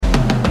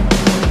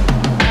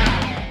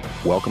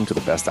Welcome to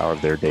the Best Hour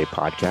of Their Day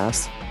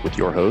podcast with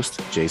your host,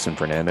 Jason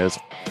Fernandez.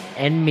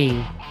 And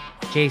me,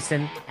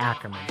 Jason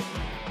Ackerman.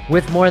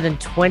 With more than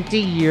 20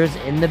 years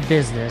in the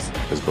business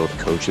As both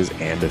coaches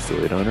and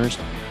affiliate owners,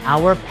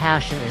 our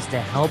passion is to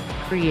help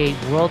create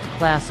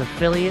world-class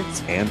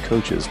affiliates and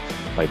coaches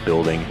by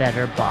building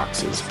better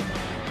boxes.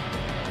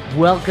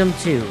 Welcome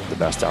to the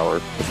best hour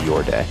of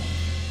your day.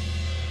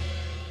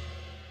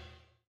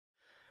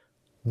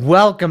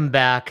 Welcome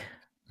back.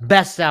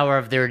 Best hour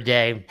of their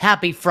day.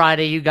 Happy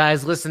Friday, you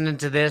guys listening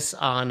to this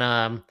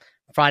on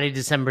Friday,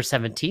 December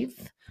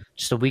 17th.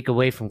 Just a week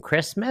away from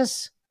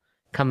Christmas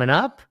coming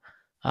up.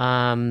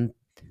 Did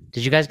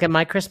you guys get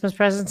my Christmas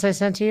presents I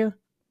sent to you?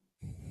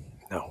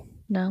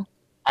 No.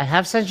 I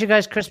have sent you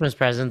guys Christmas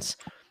presents.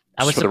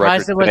 I was Just for the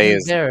surprised record, it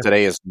wasn't there.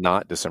 Today is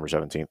not December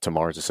 17th.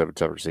 Tomorrow is December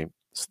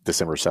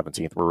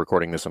 17th. We're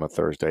recording this on a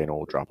Thursday and it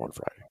will drop on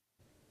Friday.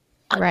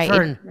 Right.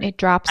 Fern, It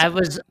drops. I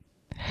was,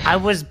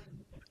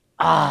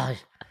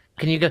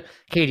 can you go,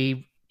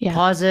 Katie,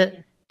 pause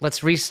it.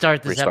 Let's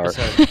restart this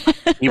episode.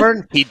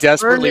 He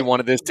desperately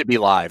wanted this to be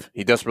live.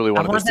 He desperately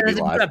wanted this to be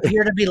live.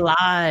 Appear to be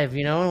live,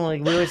 you know,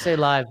 like we always say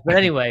live. But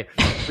anyway,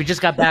 we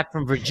just got back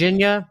from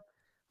Virginia.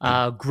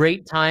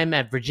 Great time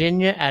at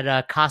Virginia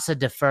at Casa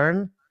de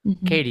Fern.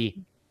 Mhm.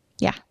 Katie.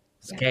 Yeah.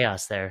 It's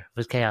chaos there. It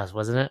was chaos,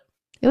 wasn't it?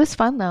 It was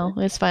fun, though. It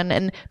was fun.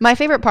 And my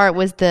favorite part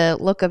was the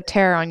look of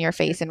terror on your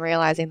face and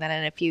realizing that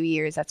in a few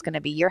years, that's going to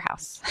be your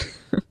house.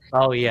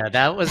 Oh, yeah.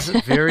 That was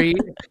very...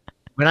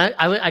 When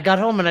I got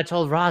home and I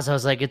told Roz, I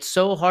was like, it's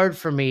so hard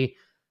for me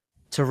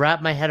to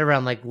wrap my head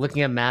around, like,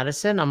 looking at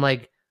Madison. I'm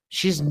like,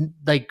 she's,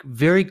 like,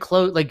 very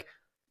close, like,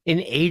 in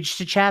age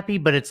to Chappie,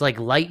 but it's, like,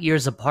 light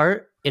years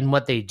apart in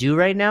what they do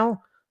right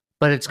now.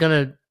 But it's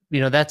going to,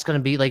 you know, that's going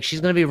to be, like,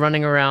 she's going to be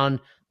running around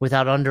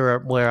without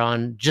underwear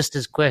on just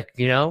as quick,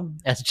 you know,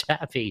 as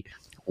Chappie.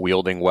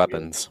 Wielding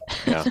weapons.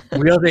 Yeah.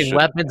 Wielding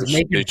weapons,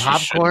 making She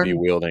popcorn. shouldn't be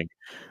wielding.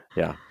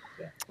 Yeah.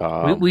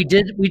 We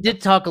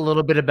did talk a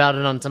little bit about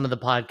it on some of the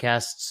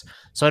podcasts,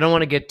 so I don't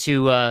want to get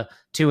too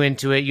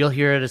into it. You'll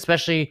hear it,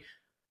 especially.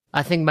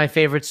 I think my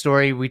favorite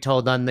story we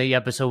told on the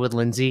episode with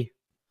Lindsay.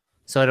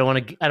 So I don't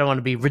want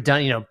to be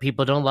redundant. You know,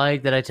 people don't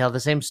like that I tell the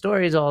same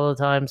stories all the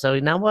time. So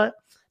you know what?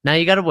 Now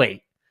you got to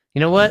wait. You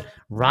know what?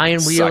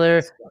 Ryan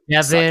Wheeler,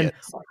 Devin,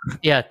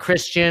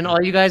 Christian,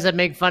 all you guys that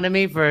make fun of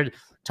me for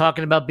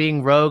talking about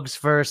being Rogue's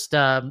first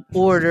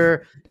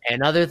order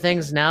and other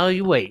things. Now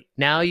you wait.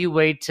 Now you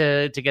wait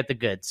to get the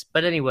goods.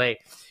 But anyway,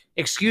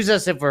 excuse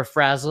us if we're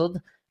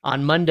frazzled.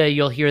 On Monday,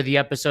 you'll hear the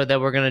episode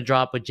that we're going to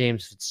drop with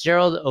James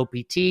Fitzgerald,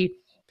 OPT.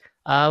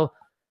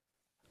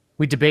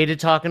 We debated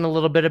talking a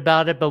little bit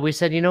about it, but we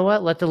said, you know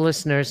what? Let the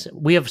listeners,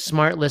 we have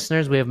smart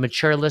listeners. We have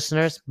mature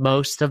listeners.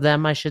 Most of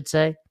them, I should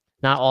say.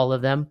 Not all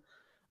of them.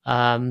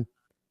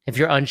 If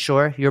you're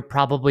unsure, you're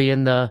probably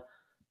in the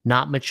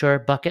not mature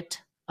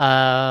bucket.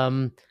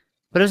 But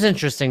it was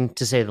interesting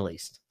to say the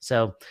least.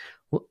 So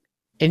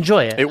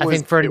enjoy it. It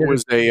was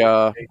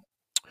a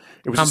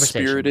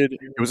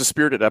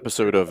spirited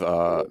episode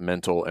of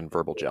mental and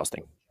verbal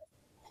jousting.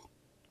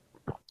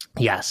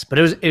 Yes, but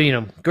it was, you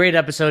know, great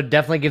episode.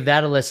 Definitely give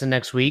that a listen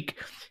next week.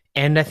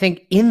 And I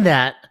think in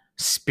that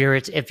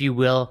spirit, if you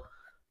will,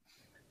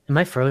 am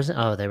I frozen?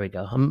 Oh, there we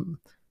go. I'm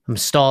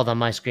stalled on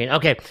my screen.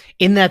 Okay.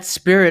 In that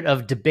spirit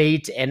of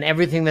debate and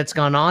everything that's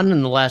gone on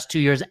in the last 2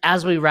 years,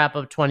 as we wrap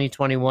up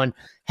 2021,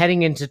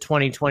 heading into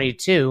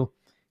 2022,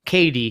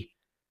 Katie,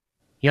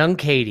 young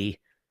Katie.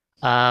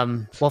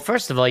 Well,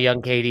 first of all,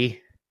 young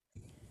Katie,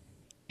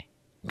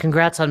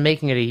 congrats on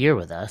making it a year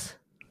with us.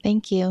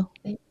 Thank you.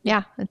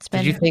 Yeah, it's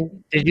been. Did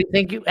you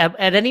think you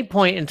at any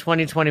point in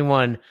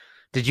 2021,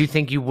 did you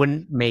think you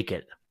wouldn't make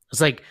it?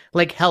 It's like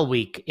Hell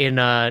Week in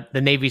the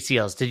Navy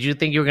SEALs. Did you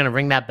think you were going to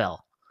ring that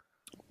bell?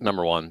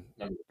 Number one,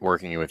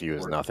 working with you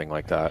is nothing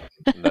like that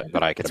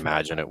I could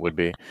imagine it would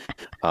be.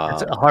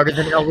 It's harder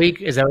than Hell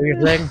Week? Is that what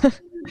you're saying?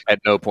 At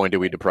no point did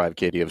we deprive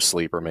Katie of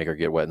sleep or make her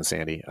get wet and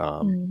sandy.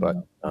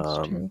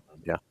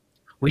 Yeah.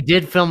 We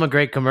did film a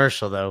great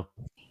commercial, though.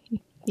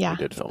 Yeah, we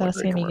did film that's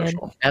a great gonna be good.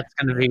 commercial.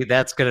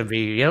 That's gonna be.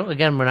 You know,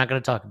 again, we're not going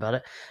to talk about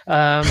it.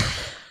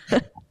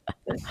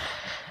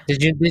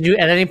 Did you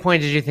at any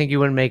point did you think you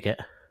wouldn't make it?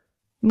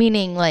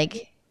 Meaning,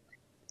 like,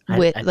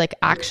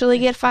 actually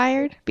get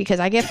fired? Because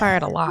I get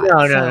fired a lot.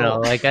 No.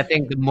 Like, I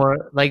think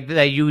more like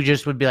that you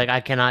just would be like, I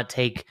cannot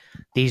take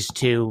these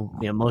two,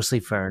 you know,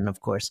 mostly Fern,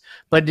 of course.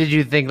 But did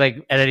you think,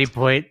 like, at any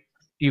point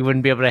you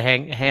wouldn't be able to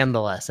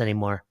handle us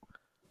anymore?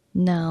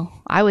 No,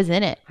 I was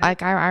in it.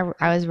 Like, I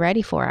was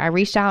ready for it. I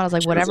reached out. I was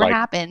like, whatever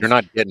happens. You're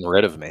not getting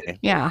rid of me.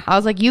 Yeah. I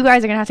was like, you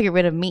guys are going to have to get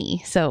rid of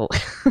me. So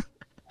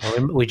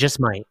Well, we just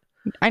might.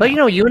 But, you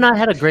know, you and I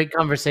had a great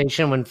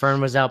conversation when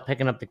Fern was out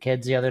picking up the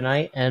kids the other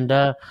night. And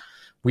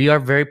we are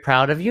very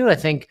proud of you. I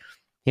think,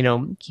 you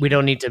know, we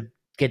don't need to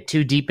get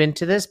too deep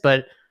into this,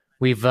 but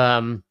we've,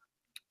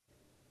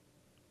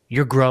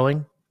 you're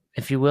growing,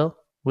 if you will,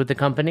 with the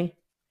company.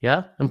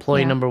 Yeah.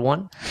 Employee number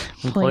one.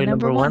 Employee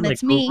number one.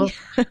 That's me.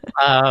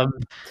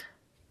 And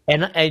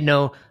I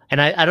know, and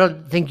I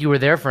don't think you were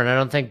there for it. I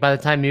don't think by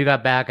the time you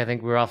got back, I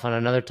think we were off on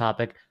another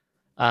topic.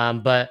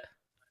 But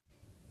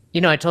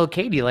I told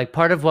Katie, like,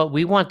 part of what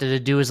we wanted to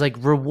do is like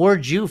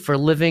reward you for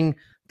living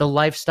the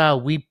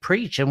lifestyle we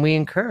preach and we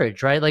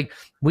encourage, right? Like,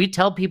 we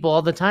tell people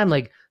all the time,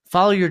 like,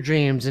 follow your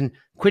dreams and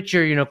quit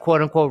your,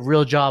 quote unquote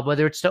real job,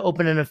 whether it's to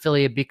open an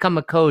affiliate, become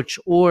a coach,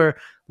 or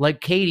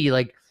like Katie,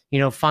 like,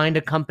 find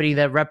a company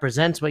that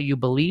represents what you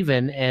believe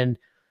in. And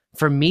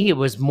for me, it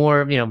was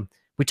more,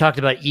 we talked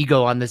about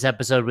ego on this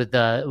episode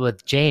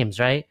with James,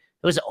 right?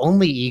 It was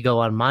only ego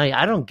on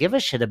I don't give a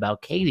shit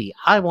about Katie.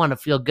 I want to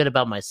feel good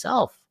about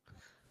myself.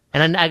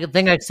 And I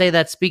think I'd say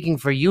that speaking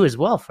for you as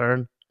well,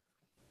 Fern.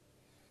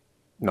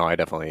 No, I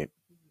definitely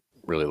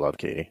really love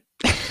Katie.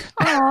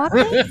 Aw,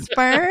 thanks,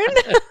 Fern.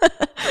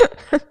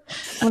 I'm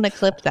gonna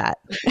clip that.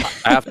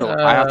 I have to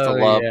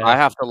love. yeah. I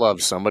have to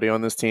love somebody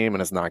on this team,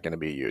 and it's not going to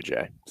be you,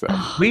 Jay. So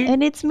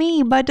And it's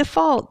me by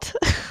default.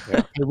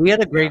 We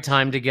had a great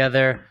time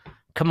together.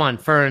 Come on,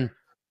 Fern.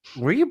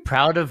 Were you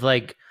proud of,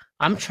 like,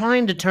 I'm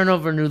trying to turn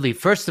over a new leaf.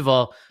 First of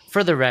all,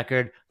 for the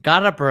record,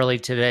 got up early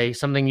today,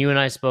 something you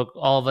and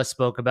all of us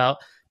spoke about.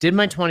 Did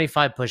my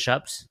 25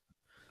 push-ups.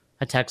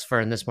 I text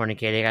Fern this morning,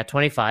 Katie. I got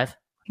 25.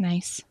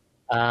 Nice.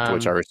 to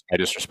which I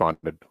just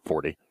responded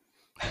 40.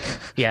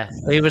 Yeah,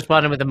 he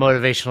responded with a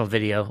motivational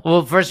video.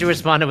 Well, first he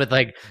responded with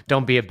like,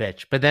 "Don't be a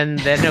bitch," but then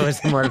it was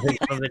a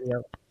motivational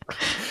video.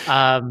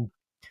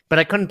 But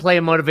I couldn't play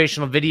a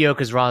motivational video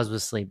because Roz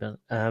was sleeping.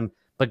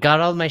 But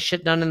got all my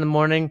shit done in the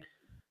morning.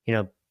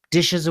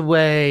 Dishes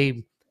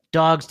away,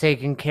 dogs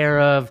taken care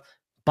of,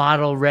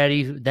 bottle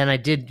ready. Then I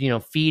did,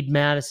 feed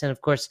Madison.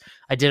 Of course,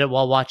 I did it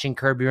while watching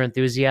Curb Your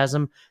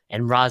Enthusiasm.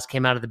 And Roz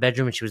came out of the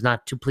bedroom and she was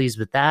not too pleased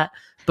with that.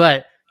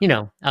 But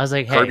I was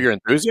like, "Hey, Curb Your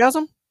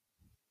Enthusiasm."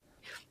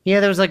 Yeah,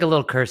 there was like a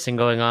little cursing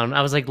going on.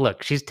 I was like,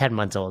 "Look, she's 10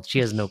 months old. She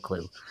has no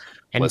clue."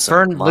 And Listen,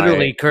 Fern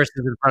literally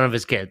curses in front of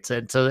his kids,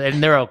 and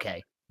they're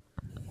okay.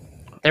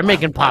 They're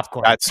making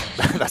popcorn. That's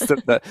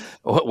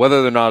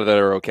whether or not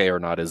they're okay or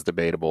not is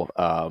debatable.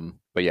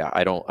 But yeah,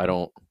 I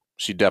don't.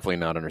 She's definitely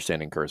not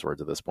understanding curse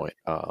words at this point.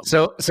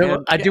 So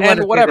I do and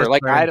want to whatever. this,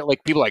 Like Fern.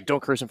 people like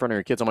don't curse in front of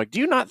your kids. I'm like, do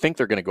you not think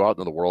they're going to go out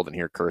into the world and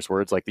hear curse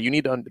words? Like they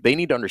need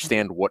to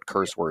understand what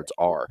curse words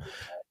are.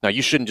 Now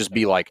you shouldn't just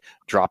be like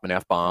dropping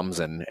F-bombs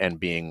and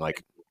being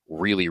like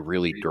really,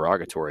 really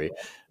derogatory.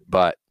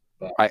 But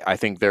I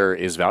think there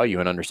is value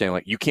in understanding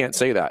like you can't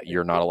say that.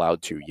 You're not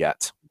allowed to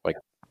yet. Like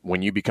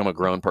when you become a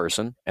grown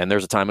person and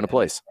there's a time and a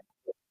place.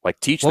 Like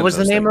teach them. What was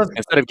the name things. of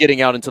Instead of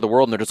getting out into the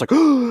world and they're just like,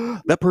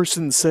 oh, that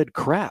person said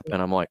crap.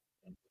 And I'm like,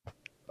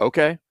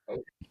 okay.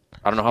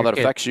 I don't know how that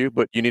affects you,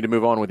 but you need to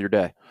move on with your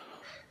day.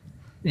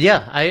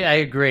 Yeah, I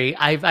agree.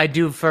 I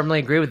do firmly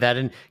agree with that.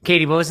 And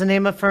Katie, what was the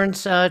name of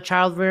Fern's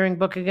child rearing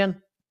book again?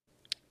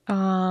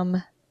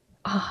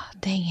 Oh,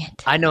 dang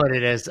it. I know what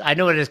it is.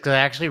 Because I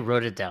actually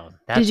wrote it down.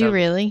 Did you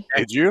really?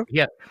 Did you?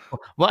 Yeah.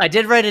 Well, I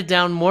did write it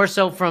down more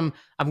so from,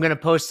 I'm going to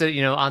post it,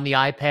 on the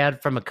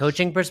iPad from a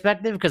coaching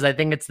perspective, because I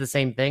think it's the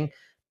same thing.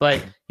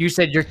 But you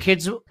said your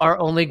kids are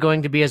only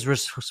going to be as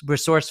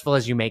resourceful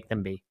as you make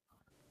them be.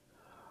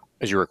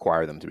 As you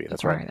require them to be.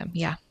 That's right.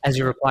 Yeah. As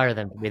you require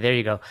them to be. There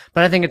you go.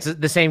 But I think it's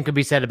the same could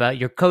be said about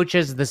your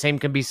coaches. The same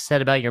could be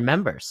said about your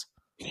members.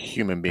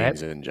 Human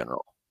beings in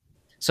general.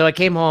 So I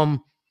came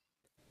home.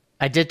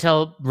 I did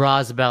tell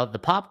Roz about the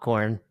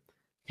popcorn,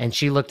 and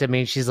she looked at me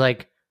and she's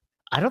like,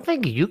 "I don't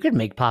think you could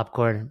make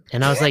popcorn."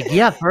 And I was like,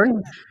 "Yeah,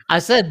 Fern." I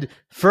said,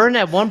 Fern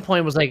at one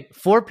point was like,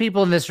 4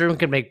 people in this room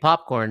could make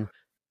popcorn.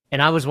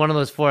 And I was one of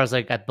those 4. I was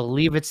like, "I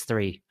believe it's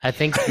 3. I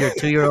think your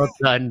 2-year-old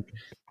son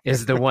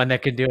is the one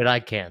that can do it. I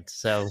can't."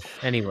 So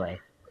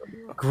anyway,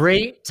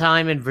 great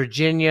time in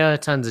Virginia.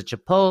 Tons of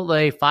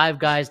Chipotle, 5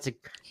 Guys to,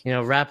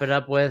 wrap it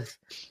up with.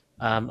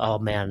 Oh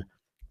man,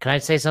 can I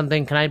say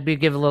something? Can I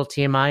give a little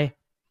TMI?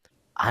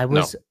 I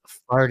was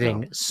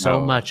farting so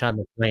much on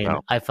the plane.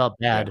 No. I felt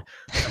bad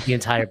for the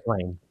entire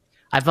plane.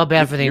 I felt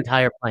bad for the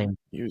entire plane.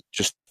 You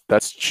just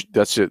that's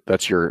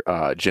your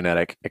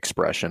genetic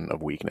expression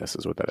of weakness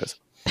is what that is.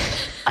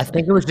 I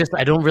think it was just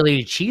I don't really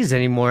eat cheese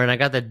anymore, and I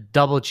got the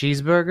double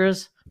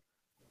cheeseburgers,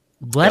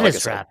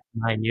 lettuce wrapped,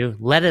 mind you,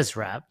 lettuce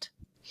wrapped.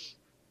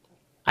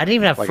 I didn't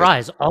even have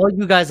fries. All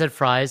you guys had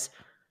fries.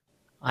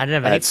 I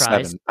didn't have any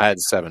fries. I had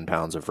 7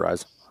 pounds of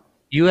fries.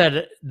 You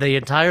had the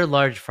entire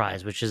large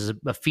fries, which is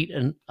a feat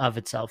in of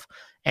itself.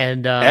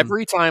 And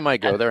every time I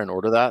go there and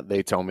order that,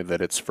 they tell me that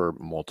it's for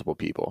multiple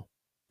people,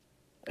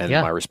 and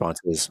my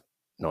response is,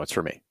 "No, it's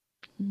for me."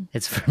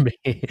 It's for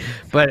me,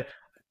 but.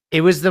 It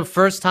was the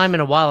first time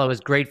in a while I was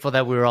grateful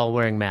that we were all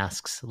wearing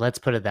masks. Let's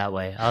put it that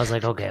way. I was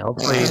like, okay,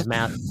 hopefully these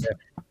masks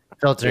are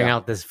filtering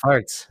out this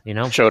farts,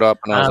 Showed up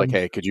and I was like,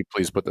 hey, could you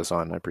please put this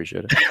on? I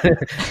appreciate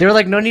it. They were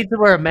like, no need to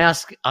wear a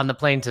mask on the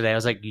plane today. I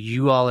was like,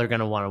 you all are going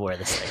to want to wear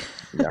this thing.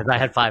 Because I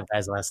had 5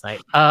 Guys last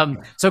night.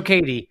 So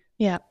Katie,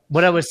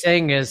 what I was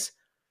saying is,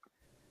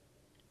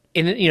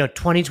 in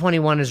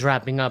 2021 is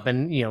wrapping up,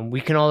 and we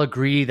can all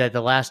agree that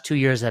the last 2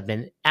 years have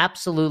been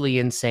absolutely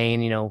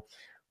insane.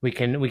 We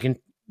can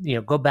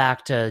go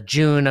back to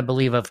June, I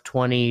believe, of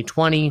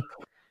 2020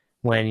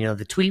 when,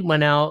 the tweet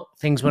went out,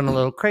 things went a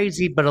little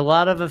crazy, but a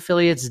lot of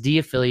affiliates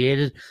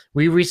de-affiliated.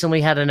 We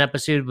recently had an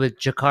episode with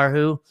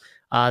Jakarhu,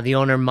 the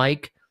owner,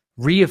 Mike,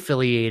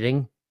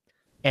 re-affiliating,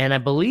 and I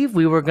believe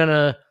we were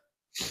gonna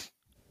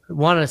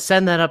want to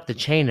send that up the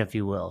chain, if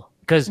you will,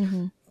 because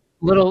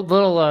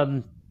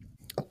little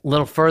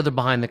further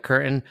behind the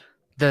curtain,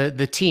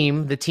 the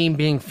team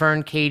being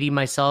Fern, Katie,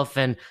 myself,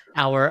 and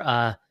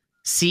our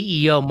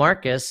CEO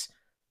Marcus,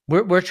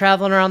 we're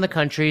traveling around the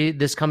country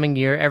this coming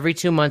year. Every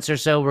 2 months or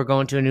so, we're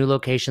going to a new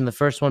location. The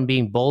first one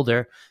being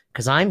Boulder,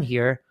 because I'm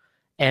here,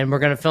 and we're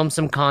going to film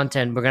some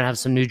content. We're going to have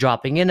some new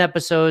dropping in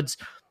episodes.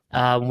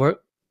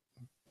 What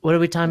are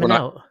we timing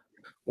out?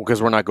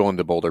 Because we're not going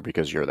to Boulder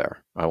because you're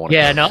there.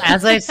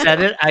 As I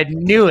said it, I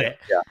knew it.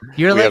 Yeah.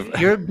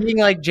 You're being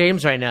like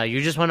James right now.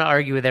 You just want to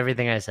argue with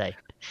everything I say.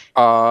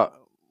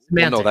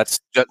 No,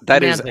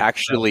 that is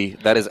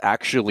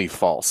actually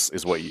false.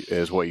 Is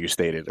what you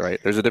stated, right?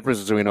 There's a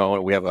difference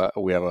between we have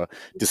a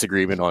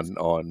disagreement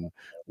on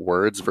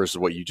words versus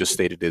what you just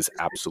stated is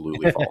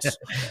absolutely false.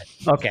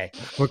 Okay,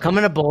 we're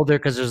coming to Boulder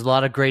because there's a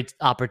lot of great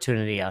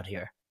opportunity out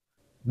here.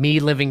 Me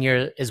living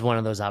here is one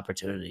of those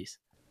opportunities.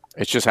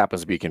 It just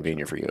happens to be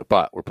convenient for you,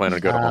 but we're planning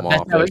to go to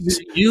Omaha.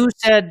 You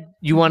said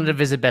you wanted to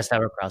visit Best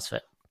Hour CrossFit.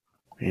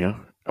 Yeah.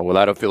 Well,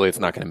 that affiliate's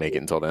not going to make it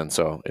until then,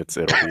 so it'll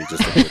be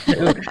just.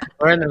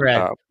 We're in the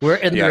red. We're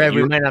in the red.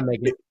 We might not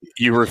make it.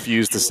 You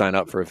refuse to sign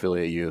up for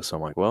Affiliate U, so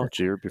I'm like, well,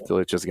 your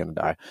affiliate's just going to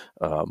die.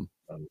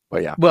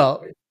 But yeah.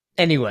 Well,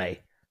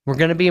 anyway, we're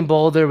going to be in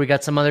Boulder. We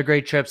got some other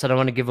great trips. I don't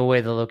want to give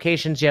away the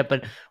locations yet,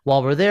 but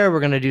while we're there,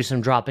 we're going to do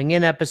some dropping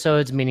in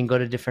episodes, meaning go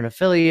to different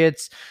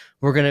affiliates.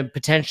 We're going to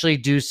potentially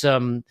do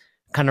some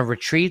kind of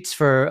retreats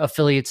for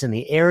affiliates in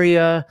the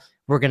area.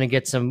 We're going to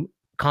get some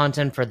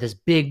content for this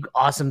big,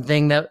 awesome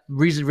thing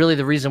really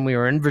the reason we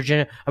were in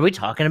Virginia. Are we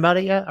talking about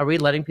it yet? Are we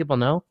letting people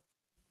know?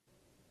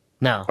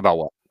 No. About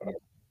what?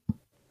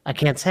 I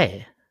can't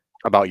say.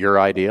 About your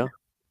idea?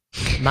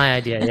 My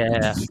idea,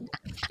 yeah.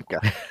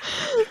 Okay.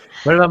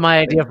 What about my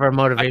idea for a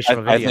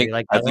motivational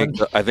video?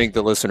 I think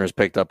the listeners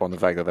picked up on the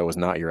fact that was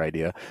not your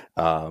idea.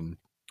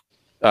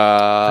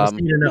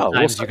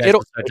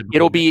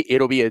 It'll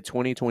be a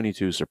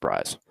 2022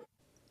 surprise.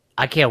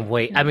 I can't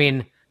wait. I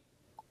mean,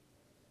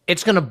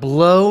 it's gonna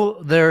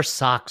blow their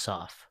socks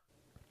off.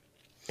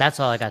 That's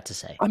all I got to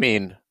say. I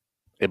mean,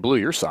 it blew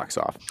your socks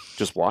off.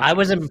 Just watch. I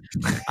was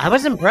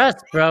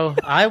impressed, bro.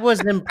 I was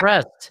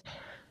impressed.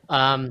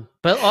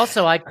 But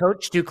also, I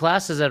coach 2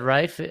 classes at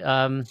Rife.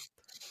 Do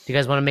you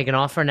guys want to make an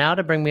offer now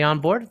to bring me on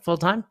board full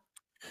time?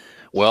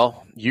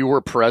 Well, you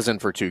were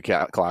present for 2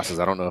 classes.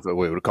 I don't know if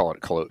we would call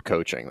it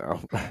coaching, though.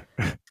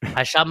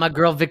 I shot my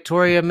girl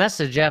Victoria a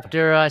message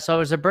after I saw it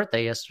was her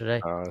birthday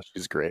yesterday.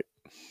 She's great.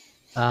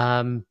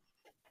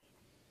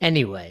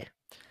 Anyway,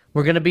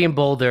 we're going to be in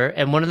Boulder.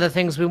 And one of the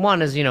things we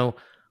want is,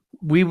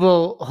 we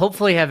will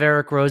hopefully have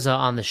Eric Rosa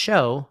on the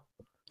show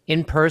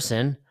in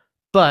person.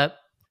 But,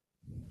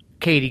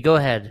 Katie, go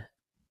ahead.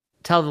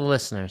 Tell the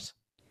listeners.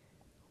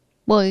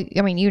 Well,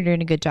 I mean, you're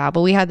doing a good job.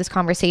 But we had this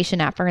conversation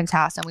at Fern's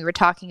house, and we were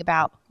talking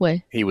about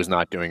what he was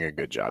not doing a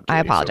good job. Katie, I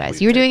apologize.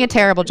 So you were doing a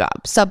terrible job,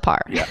 subpar.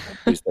 Yeah,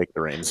 please take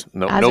the reins.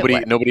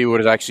 Nobody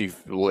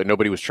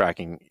was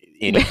tracking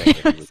anything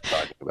that he was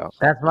talking about.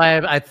 That's why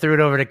I threw it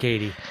over to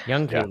Katie,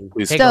 young Katie.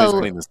 Please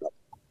clean this up.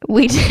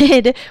 We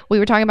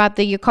were talking about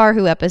the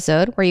Yukarhu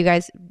episode where you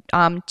guys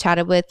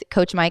chatted with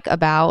Coach Mike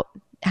about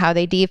how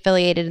they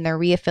de-affiliated and they're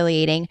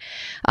re-affiliating.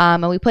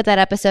 And we put that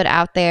episode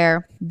out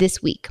there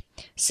this week.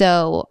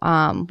 So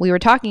we were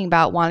talking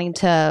about wanting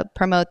to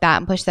promote that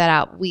and push that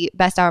out.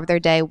 Best Hour of Their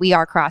Day, we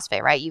are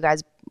CrossFit, right? You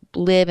guys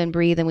live and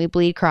breathe and we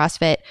bleed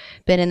CrossFit,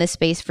 been in this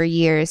space for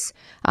years.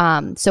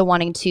 So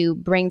wanting to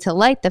bring to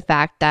light the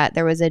fact that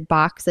there was a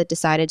box that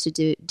decided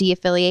to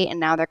de-affiliate and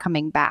now they're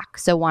coming back.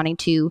 So wanting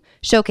to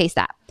showcase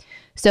that.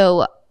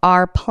 So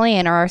our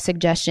plan or our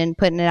suggestion,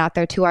 putting it out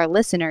there to our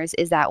listeners,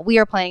 is that we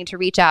are planning to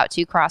reach out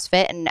to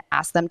CrossFit and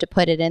ask them to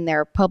put it in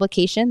their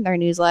publication, their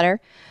newsletter.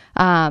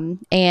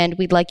 And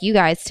we'd like you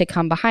guys to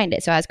come behind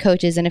it. So as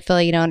coaches and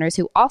affiliate owners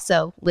who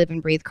also live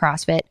and breathe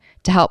CrossFit,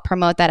 to help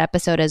promote that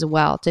episode as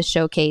well, to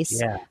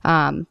showcase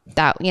that,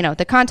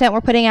 the content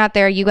we're putting out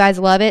there, you guys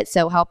love it.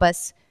 So help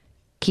us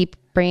keep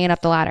bringing it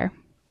up the ladder.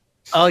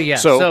 Oh, yeah.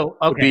 So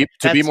okay.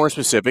 To be more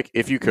specific,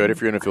 if you're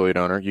an affiliate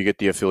owner, you get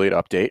the affiliate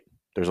update.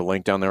 There's a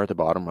link down there at the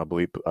bottom. I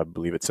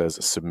believe it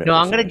says submit. No,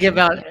 I'm going to give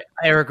out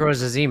Eric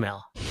Rose's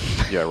email.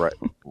 Yeah, right.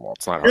 Well,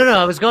 it's not. No,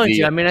 I was going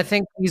to. I mean, I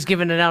think he's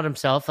giving it out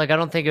himself. Like, I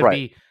don't think it'd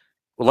be.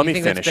 Well, let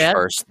me finish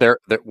first.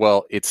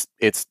 Well, it's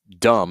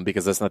dumb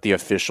because that's not the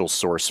official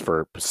source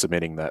for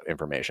submitting that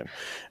information.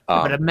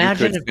 But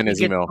imagine if he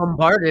gets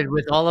bombarded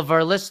with all of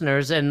our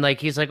listeners, and like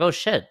he's like, "Oh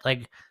shit!"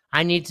 Like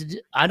I need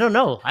to. I don't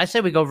know. I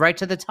say we go right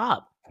to the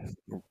top.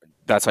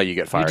 That's how you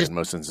get fired in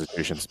most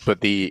institutions.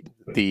 But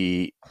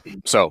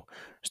so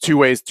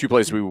there's two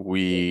places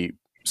we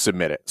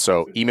submit it.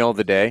 So email of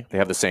the day, they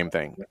have the same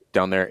thing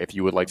down there. If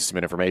you would like to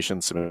submit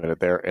information, submit it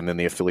there. And then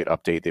the affiliate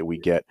update that we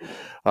get,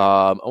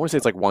 I want to say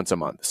it's like once a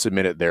month,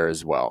 submit it there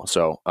as well.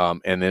 So,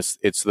 and it's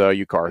the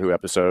Yukarhu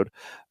episode.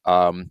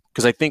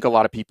 Because I think a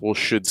lot of people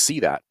should see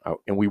that,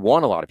 and we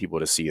want a lot of people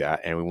to see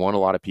that, and we want a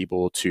lot of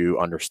people to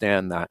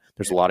understand that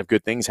there's a lot of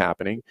good things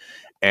happening,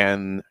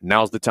 and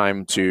now's the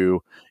time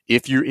to,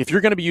 if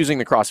you're going to be using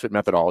the CrossFit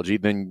methodology,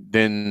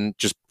 then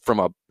just from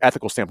a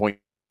ethical standpoint,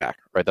 back,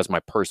 right? That's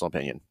my personal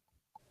opinion.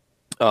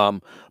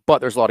 But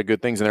there's a lot of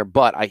good things in there.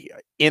 But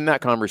in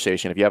that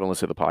conversation, if you haven't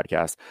listened to the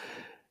podcast,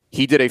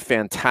 he did a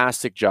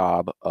fantastic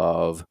job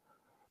of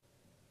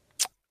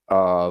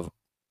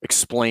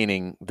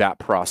explaining that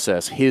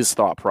process, his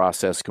thought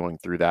process going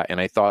through that. And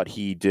I thought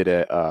he did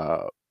it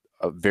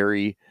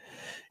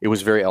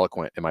was very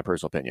eloquent in my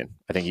personal opinion.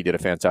 I think he did a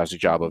fantastic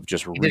job of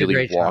just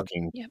really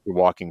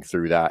walking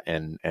through that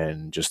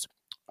and just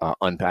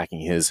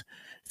unpacking his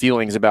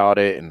feelings about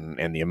it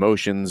and the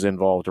emotions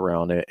involved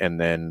around it,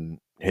 and then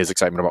his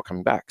excitement about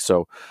coming back.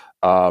 So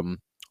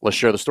let's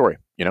share the story,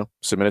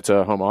 submit it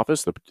to home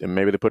office, and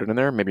maybe they put it in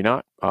there, maybe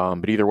not.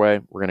 But either way,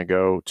 we're going to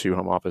go to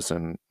home office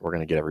and we're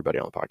going to get everybody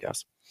on the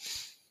podcast.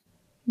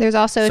 There's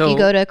also, if you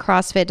go to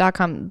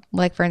CrossFit.com,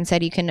 like Vern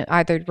said, you can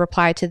either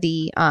reply to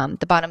the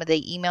bottom of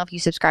the email if you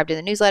subscribe to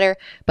the newsletter,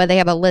 but they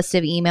have a list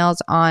of emails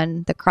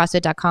on the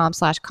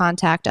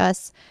CrossFit.com/contact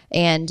us,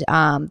 and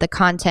the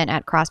content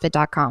at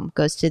CrossFit.com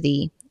goes to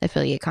the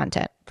affiliate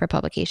content for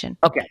publication.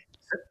 Okay.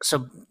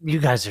 So you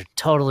guys are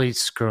totally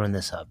screwing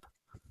this up.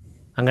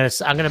 I'm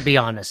gonna be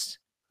honest.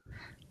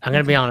 I'm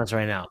gonna be honest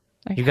right now.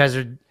 Okay. You guys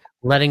are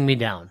letting me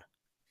down.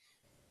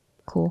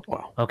 Cool.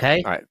 Wow.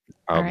 Okay. All right.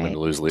 I'm going to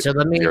lose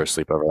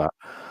sleep over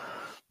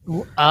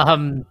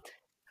that.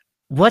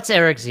 What's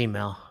Eric's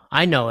email?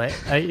 I know it.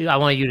 I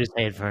want you to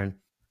say it, Vern.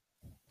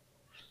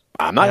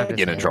 I'm not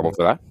getting in trouble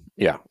for that.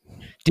 Yeah.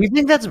 Do you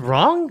think that's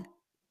wrong?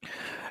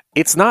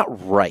 It's not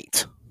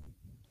right.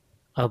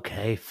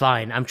 Okay,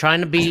 fine. I'm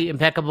trying to be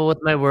impeccable with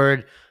my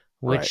word,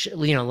 which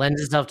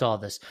lends itself to all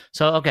this.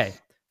 So, okay,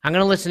 I'm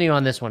going to listen to you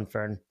on this one,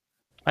 Fern.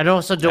 I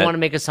also don't want to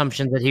make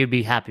assumptions that he would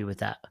be happy with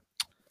that.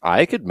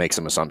 I could make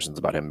some assumptions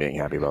about him being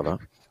happy about that.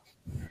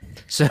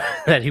 So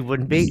that he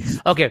wouldn't be?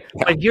 Okay,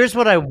 but here's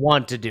what I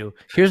want to do.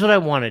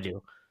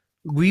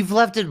 We've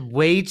left it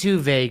way too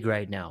vague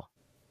right now.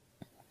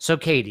 So,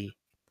 Katie.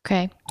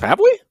 Okay. Have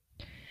we?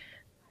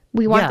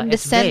 We want them to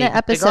send the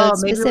episode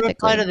specifically.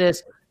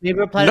 Maybe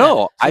reply to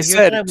this. I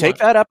said take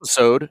that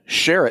episode,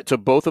 share it to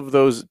both of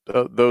those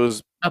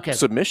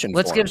submission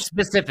Let's forms. give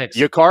specifics.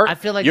 I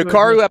feel like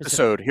Yakaru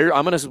episode. Here,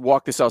 I'm going to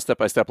walk this out step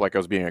by step like I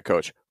was being a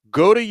coach.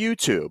 Go to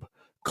YouTube.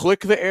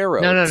 Click the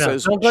arrow. No.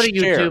 Says, don't go to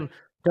share. YouTube.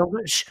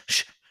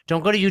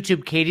 Don't go to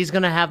YouTube. Katie's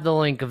going to have the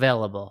link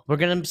available. We're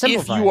going to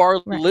simplify. If you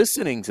are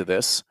listening to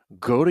this,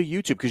 go to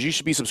YouTube because you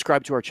should be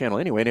subscribed to our channel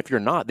anyway. And if you're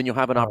not, then you'll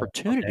have an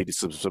opportunity to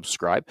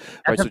subscribe.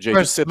 Right. So Jay,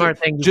 just sit there.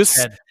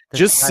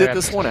 Just sit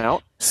this one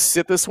out.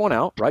 Sit this one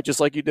out, right? Just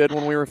like you did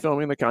when we were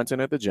filming the content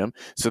at the gym.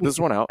 Sit this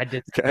one out. I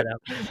did sit that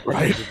out.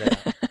 Right.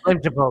 Blame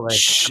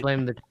Chipotle.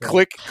 Blame the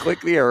click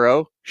the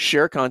arrow,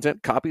 share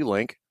content, copy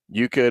link.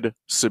 You could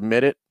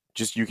submit it.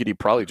 You could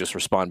probably just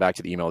respond back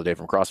to the email today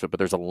from CrossFit, but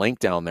there's a link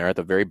down there at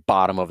the very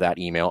bottom of that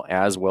email,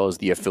 as well as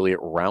the affiliate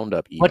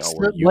roundup email.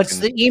 What's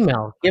the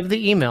email? Give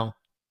the email.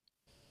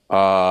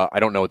 I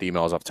don't know what the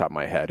email is off the top of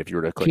my head. If you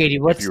were to click, Katie,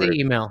 what's the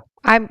email?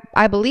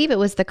 I believe it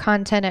was the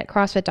content at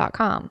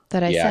CrossFit.com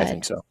that I said. Yeah, I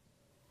think so.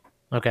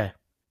 Okay.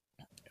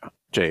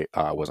 Jay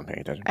wasn't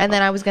paying attention. And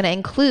then I was going to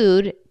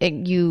include,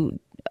 you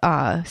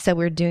said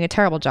we were doing a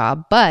terrible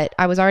job, but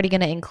I was already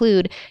going to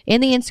include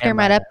in the Instagram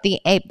write-up,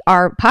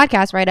 our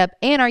podcast write-up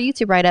and our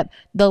YouTube write-up,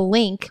 the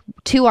link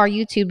to our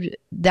YouTube,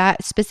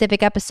 that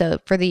specific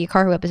episode for the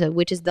Yakaru episode,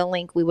 which is the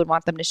link we would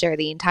want them to share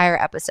the entire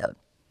episode.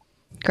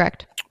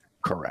 Correct?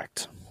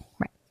 Correct.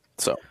 Right.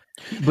 So.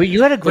 But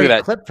you had a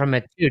great clip from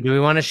it too. Do we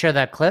want to share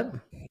that clip?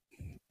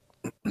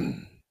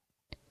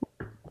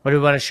 Or do we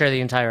want to share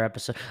the entire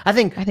episode? I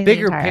think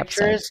bigger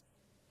pictures,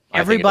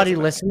 everybody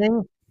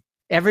listening,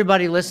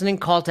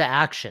 call to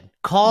action.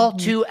 Call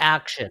to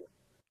action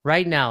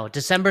right now,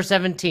 December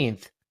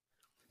 17th,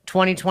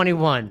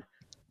 2021.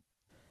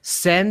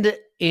 Send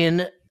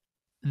in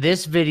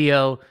this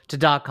video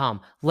to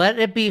 .com. Let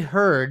it be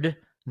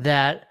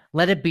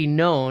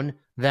known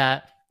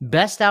that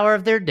best hour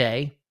of their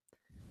day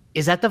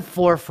is at the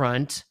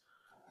forefront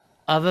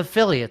of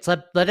affiliates.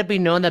 Let it be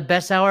known that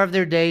best hour of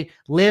their day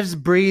lives,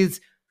 breathes,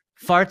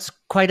 farts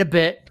quite a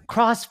bit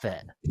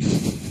CrossFit.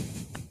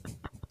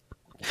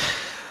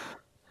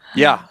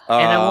 Yeah.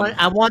 And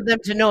I want them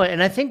to know it.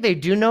 And I think they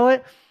do know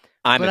it.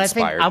 I'm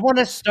inspired. I want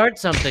to start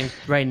something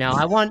right now.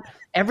 I want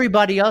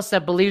everybody else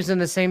that believes in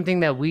the same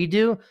thing that we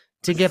do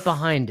to get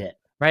behind it.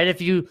 Right?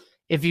 If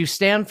you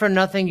stand for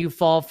nothing, you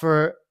fall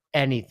for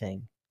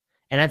anything.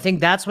 And I think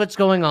that's what's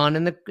going on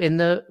in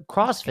the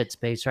CrossFit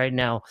space right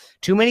now.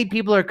 Too many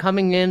people are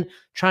coming in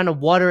trying to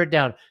water it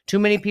down. Too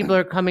many people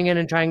are coming in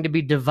and trying to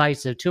be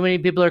divisive. Too many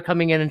people are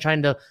coming in and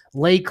trying to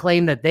lay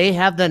claim that they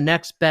have the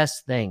next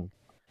best thing.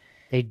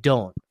 They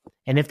don't.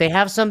 And if they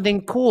have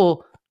something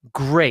cool,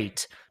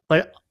 great.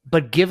 But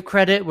give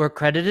credit where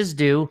credit is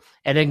due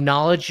and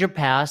acknowledge your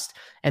past.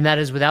 And that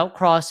is without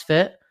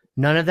CrossFit,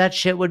 none of that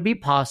shit would be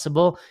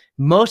possible.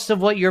 Most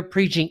of what you're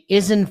preaching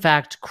is in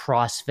fact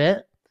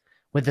CrossFit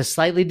with a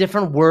slightly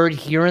different word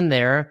here and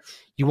there.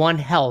 You want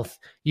health,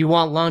 you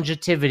want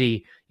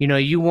longevity,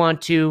 you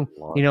want to,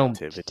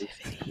 Longevity.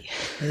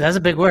 that's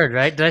a big word,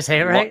 right? Did I say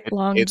it right?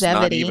 Longevity. It's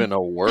not even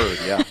a word.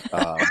 Yeah.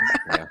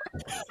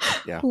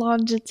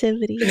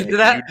 Longevity.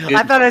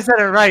 I thought I said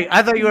it right.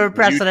 I thought you were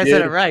impressed that I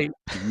said it right.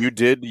 You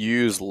did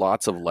use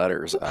lots of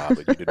letters,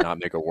 but you did not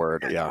make a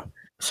word. Yeah.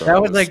 So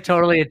that was like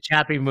totally a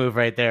Chappie move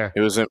right there.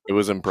 It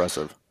was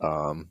impressive.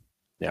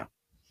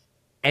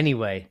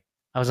 Anyway,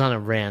 I was on a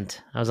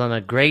rant. I was on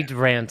a great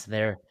rant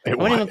there. I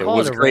wouldn't even call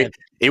was it a great. rant.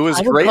 It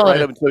was great right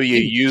up until you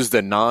used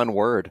a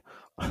non-word.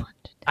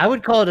 I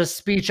would call it a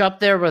speech up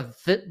there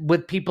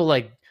with people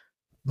like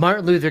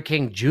Martin Luther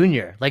King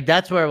Jr. Like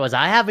that's where it was.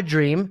 I have a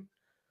dream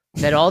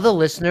that all the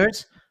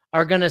listeners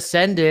are going to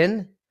send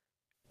in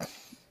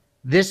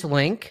this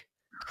link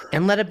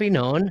and let it be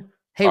known.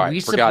 Hey, All right, we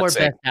for support God's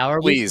sake, Best Hour.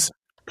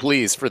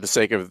 Please, for the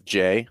sake of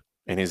Jay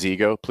and his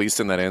ego, please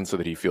send that in so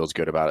that he feels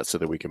good about it so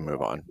that we can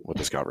move on with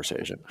this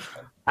conversation.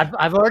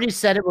 I've already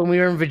said it when we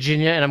were in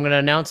Virginia, and I'm going to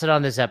announce it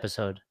on this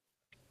episode.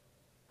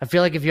 I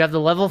feel like if you have the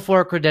level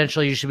 4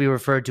 credential, you should be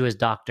referred to as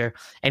doctor.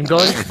 And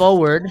going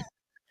forward,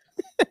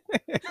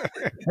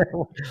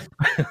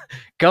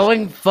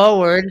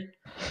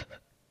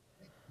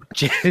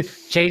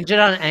 change it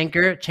on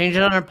Anchor, change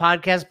it on our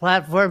podcast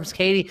platforms,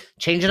 Katie,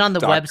 change it on the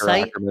Dr.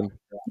 website. Ackerman.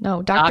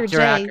 No, Dr. J.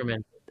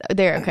 Ackerman.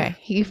 There, okay.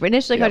 You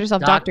initially called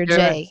yourself Dr.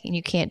 J, and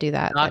you can't do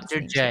that. Dr.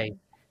 J.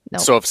 No.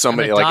 So if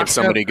somebody if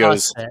somebody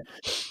goes,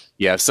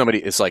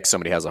 CrossFit. it's like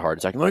somebody has a heart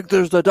attack, and like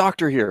there's the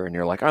doctor here, and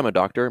you're like, I'm a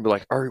doctor, and be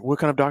like, what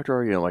kind of doctor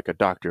are you? And like a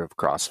doctor of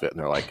CrossFit, and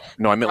they're like,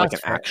 no, I meant like an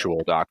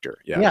actual doctor.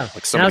 Yeah.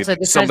 Like somebody that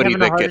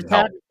can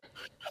help.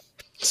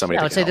 Somebody.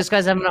 I would say this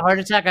guy's having a heart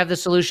attack. I have the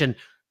solution.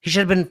 He should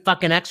have been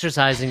fucking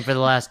exercising for the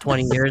last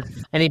 20 years,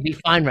 and he'd be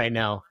fine right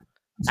now.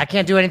 I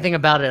can't do anything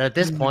about it at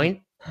this point.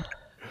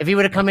 If he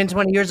would have come in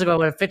 20 years ago, I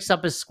would have fixed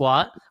up his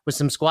squat with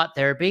some squat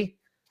therapy,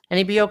 and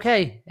he'd be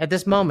okay at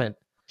this moment.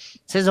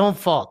 It's his own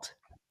fault.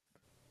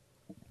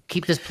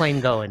 Keep this plane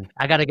going.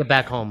 I got to get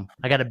back home.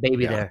 I got a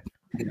baby there.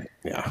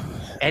 Yeah.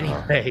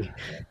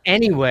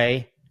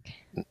 Anyway,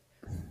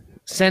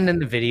 send in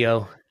the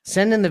video.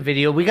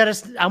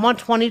 I want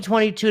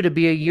 2022 to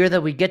be a year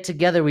that we get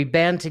together, we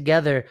band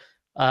together.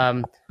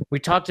 We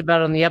talked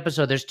about on the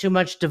episode, there's too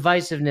much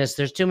divisiveness.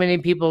 There's too many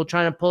people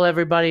trying to pull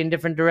everybody in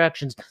different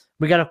directions.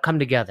 We got to come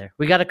together.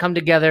 We got to come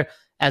together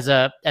as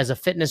a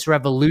fitness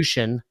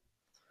revolution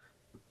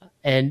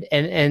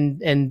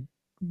and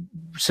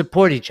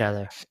support each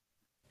other.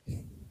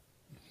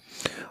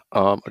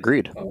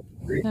 Agreed.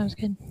 That was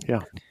good.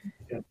 Yeah.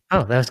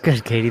 Oh, that was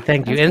good, Katie.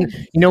 Thank you. And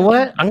you know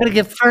what? I'm going to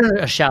give Fern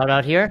a shout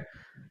out here.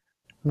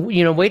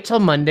 Wait till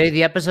Monday.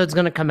 The episode's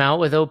going to come out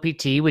with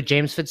OPT, with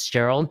James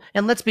Fitzgerald.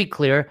 And let's be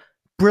clear,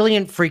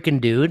 brilliant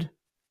freaking dude,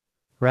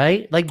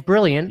 right? Like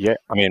brilliant. Yeah,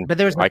 I mean, but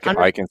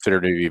I consider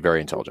him to be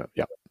very intelligent.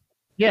 Yeah.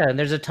 Yeah, and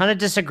there's a ton of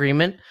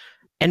disagreement.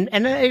 And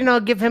I'll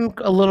give him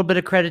a little bit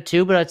of credit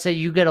too, but I'd say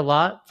you get a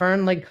lot,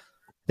 Fern. Like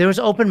there was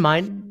open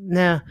mind.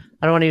 Nah,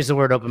 I don't want to use the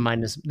word open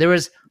mindedness. There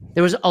was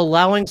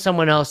allowing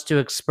someone else to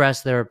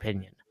express their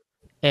opinion.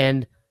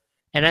 And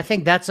I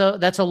think that's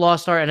a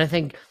lost art. And I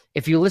think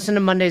if you listen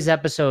to Monday's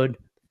episode,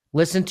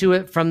 listen to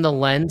it from the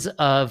lens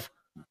of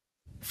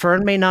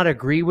Fern may not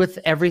agree with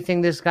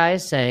everything this guy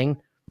is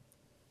saying,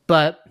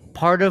 but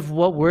part of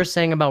what we're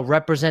saying about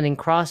representing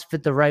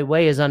CrossFit the right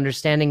way is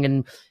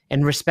understanding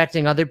and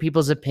respecting other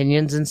people's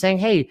opinions and saying,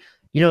 hey,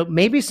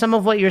 maybe some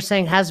of what you're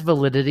saying has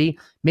validity.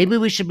 Maybe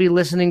we should be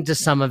listening to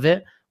some of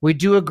it. We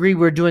do agree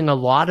we're doing a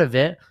lot of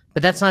it,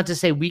 but that's not to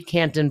say we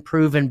can't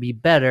improve and be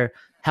better.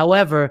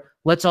 However,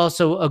 let's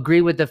also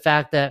agree with the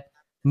fact that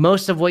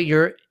most of what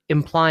you're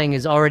implying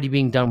is already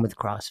being done with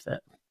CrossFit.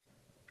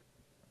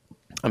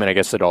 I mean, I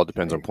guess it all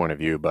depends on point of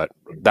view, but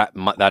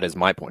that is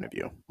my point of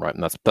view, right?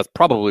 And that's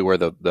probably where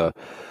the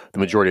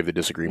majority of the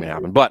disagreement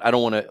happened. But I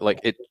don't want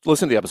to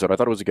listen to the episode. I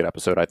thought it was a good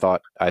episode. I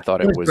thought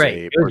it was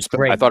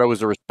great. I thought it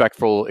was a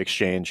respectful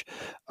exchange.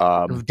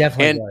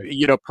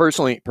 Definitely. And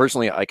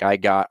personally, like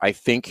I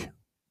think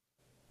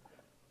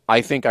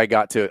I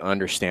got to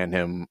understand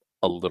him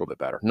a little bit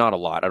better. Not a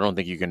lot. I don't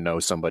think you can know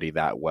somebody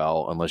that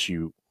well unless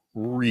you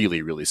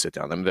really, really sit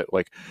down.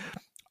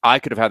 I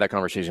could have had that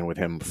conversation with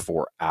him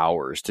for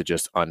hours to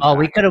just unpack. Oh,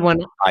 we could have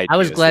won. I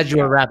was glad you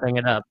were wrapping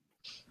it up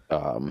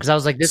because I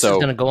was like, this is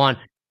going to go on.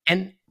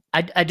 And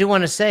I do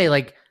want to say,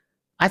 like,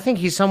 I think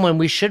he's someone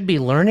we should be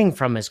learning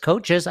from as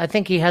coaches. I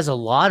think he has a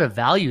lot of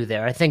value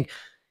there. I think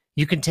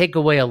you can take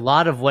away a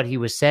lot of what he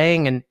was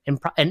saying,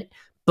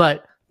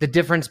 but the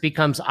difference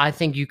becomes, I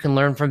think you can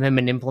learn from him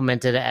and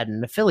implement it at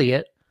an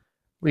affiliate,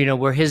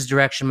 where his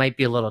direction might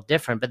be a little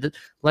different. But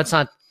let's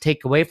not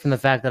take away from the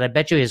fact that I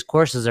bet you his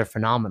courses are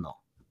phenomenal.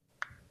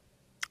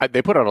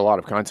 They put out a lot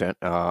of content,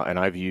 and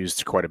I've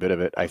used quite a bit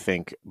of it, I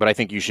think. But I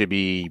think you should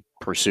be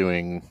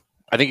pursuing.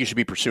 I think you should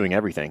be pursuing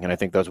everything, and I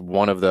think that's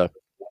one of the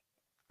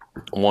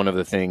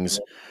things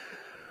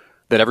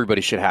that everybody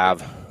should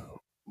have.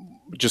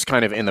 just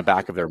kind of in the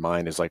back of their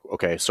mind is like,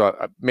 okay,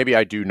 so maybe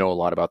I do know a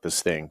lot about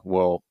this thing.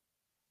 Well,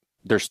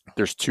 there's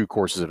two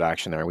courses of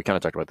action there, and we kind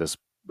of talked about this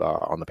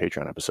on the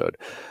Patreon episode.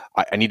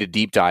 I need to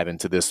deep dive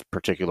into this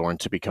particular one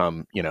to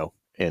become,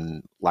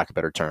 in lack of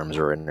better terms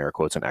or in air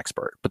quotes, an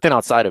expert. But then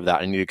outside of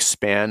that, I need to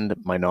expand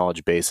my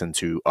knowledge base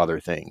into other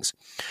things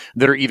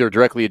that are either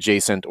directly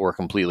adjacent or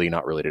completely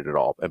not related at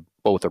all. And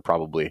both are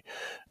probably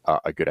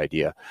a good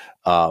idea.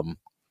 But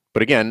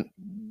again,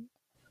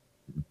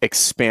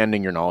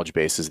 expanding your knowledge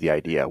base is the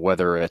idea,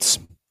 whether it's,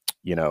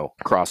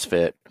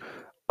 CrossFit,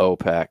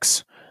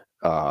 OPEX,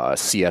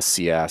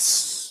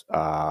 CSCS,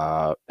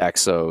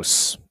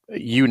 Exos,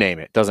 you name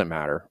it, doesn't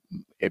matter.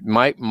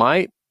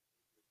 My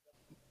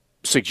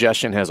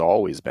suggestion has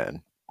always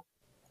been,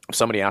 if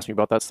somebody asks me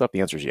about that stuff,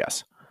 the answer is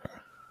yes.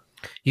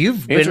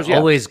 You've been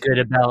always good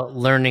about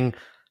learning.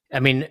 I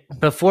mean,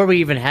 before we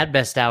even had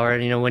Best Hour,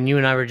 when you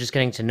and I were just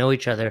getting to know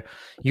each other,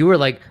 you were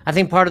like, I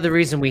think part of the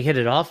reason we hit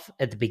it off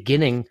at the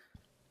beginning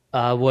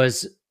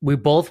was we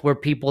both were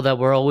people that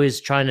were always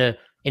trying to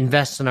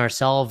invest in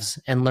ourselves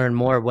and learn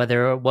more,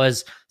 whether it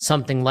was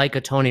something like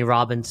a Tony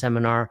Robbins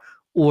seminar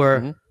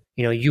or,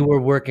 you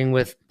were working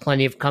with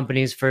plenty of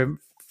companies for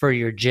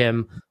your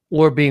gym,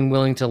 or being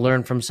willing to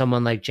learn from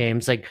someone like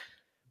James. Like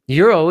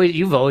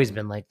you've always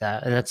been like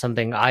that. And that's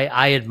something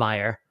I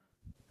admire.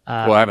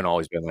 Well, I haven't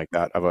always been like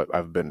that. I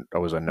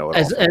was a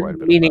know-it-all.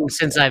 Meaning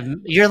since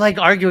you're like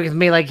arguing with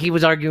me, like he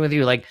was arguing with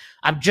you. Like,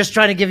 I'm just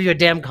trying to give you a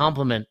damn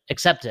compliment.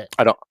 Accept it.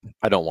 I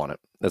don't want it.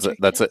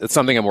 It's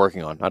something I'm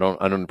working on. I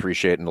don't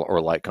appreciate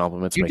or like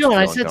compliments. You don't.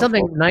 I said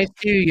something nice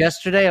to you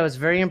yesterday. I was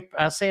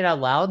I'll say it out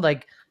loud.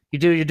 Like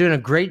you're doing a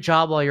great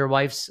job while your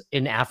wife's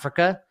in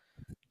Africa,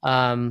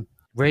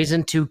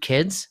 raising 2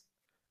 kids.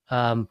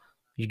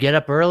 You get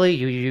up early,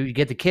 you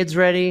get the kids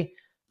ready.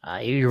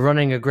 You're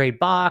running a great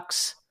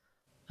box.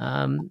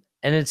 And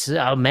it's,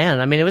 oh man,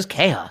 I mean, it was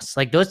chaos.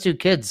 Like those 2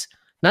 kids,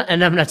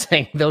 and I'm not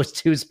saying those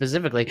 2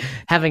 specifically,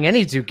 having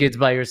any 2 kids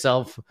by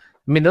yourself.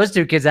 I mean, those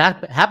 2 kids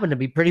happen to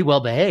be pretty well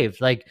behaved.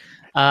 Like,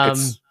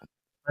 it's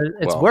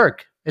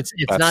work. It's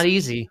not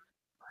easy.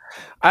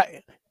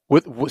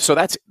 So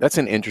that's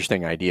an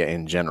interesting idea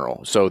in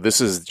general. So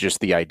this is just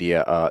the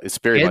idea. It's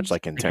very much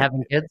like intensity.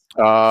 Having kids?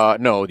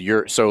 No,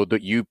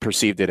 you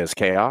perceived it as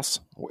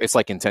chaos. It's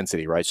like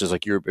intensity, right? It's just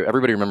like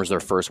everybody remembers their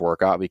first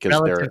workout because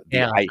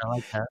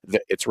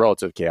it's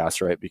relative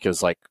chaos, right?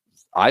 Because like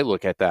I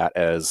look at that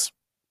as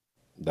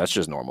that's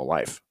just normal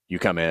life. You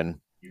come in,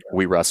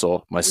 we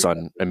wrestle. My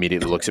son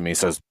immediately looks at me and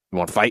says, "You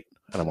want to fight?"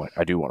 And I'm like,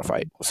 "I do want to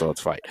fight, so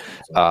let's fight."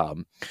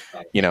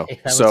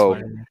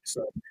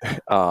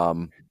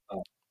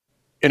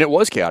 And it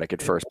was chaotic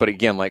at first, but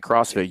again, like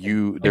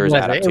CrossFit, there's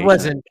adaptation. It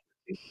wasn't.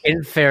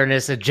 In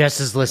fairness, Jess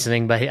is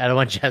listening, but I don't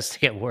want Jess to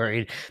get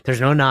worried. There's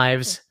no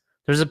knives.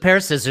 There was a pair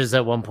of scissors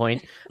at one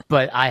point,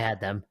 but I had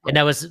them, and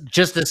that was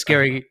just as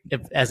scary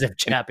as if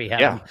Chappie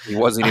had them. He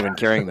wasn't even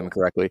carrying them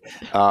correctly.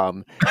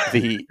 But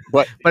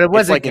it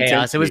wasn't like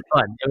chaos. Intensity. It was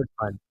fun. It was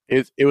fun.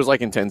 It was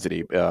like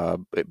intensity,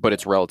 but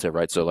it's relative,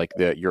 right? So like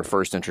your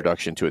first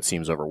introduction to it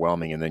seems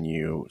overwhelming, and then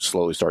you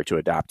slowly start to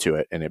adapt to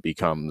it, and it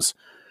becomes.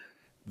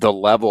 The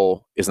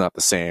level is not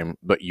the same,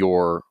 but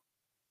your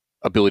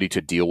ability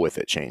to deal with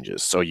it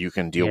changes. So you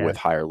can deal with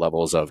higher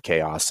levels of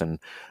chaos and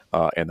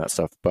that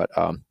stuff. But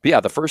yeah,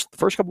 the first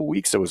couple of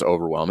weeks it was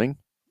overwhelming.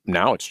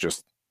 Now it's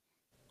just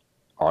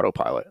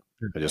autopilot.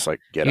 I just like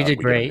get you up, did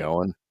we great. Get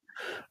going.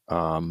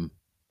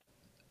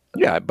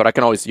 Yeah, but I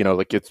can always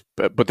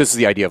but this is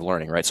the idea of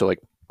learning, right? So like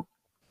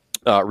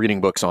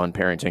reading books on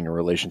parenting and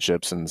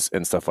relationships and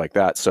stuff like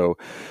that. So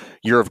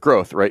year of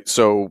growth, right?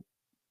 So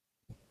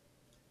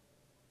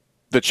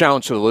the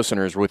challenge to the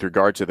listeners with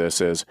regard to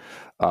this is,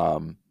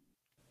 I'll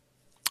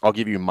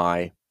give you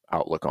my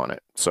outlook on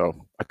it.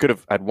 So I'd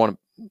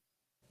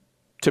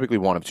typically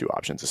one of 2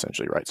 options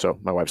essentially, right? So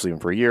my wife's leaving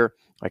for a year.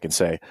 I can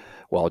say,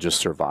 well, I'll just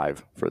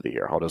survive for the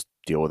year. I'll just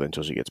deal with it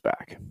until she gets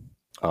back.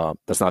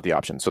 That's not the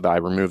option. So I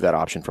removed that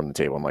option from the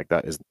table. I'm like,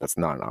 that's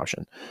not an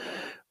option.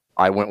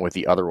 I went with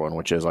the other one,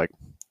 which is like,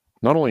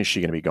 not only is she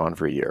going to be gone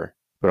for a year,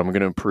 but I'm going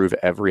to improve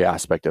every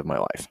aspect of my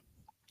life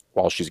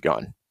while she's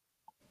gone.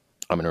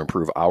 I'm going to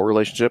improve our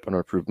relationship. I'm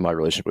going to improve my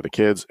relationship with the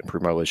kids,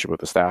 improve my relationship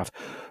with the staff,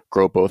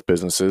 grow both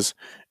businesses,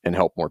 and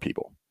help more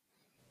people.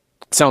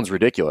 It sounds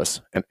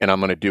ridiculous, and I'm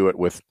going to do it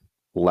with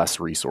less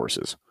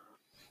resources.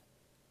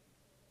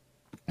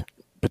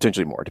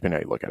 Potentially more, depending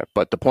on how you look at it.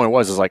 But the point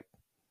is like,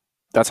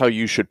 that's how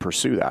you should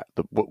pursue that.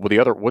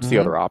 What's the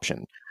other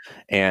option?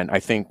 And I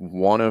think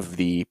one of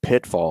the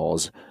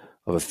pitfalls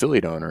of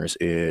affiliate owners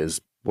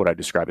is what I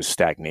describe as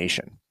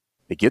stagnation.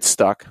 It gets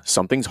stuck,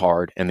 something's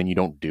hard, and then you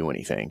don't do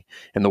anything.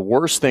 And the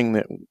worst thing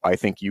that I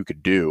think you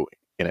could do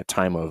in a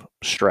time of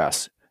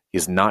stress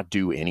is not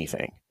do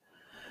anything.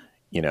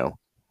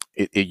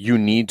 You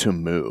need to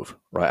move,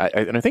 right?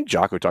 And I think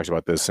Jocko talks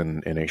about this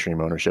in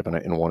Extreme Ownership and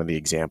in one of the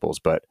examples,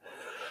 but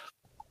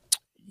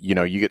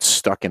you get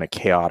stuck in a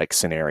chaotic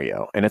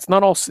scenario, and it's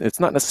not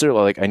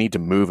necessarily like I need to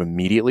move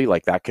immediately.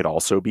 Like that could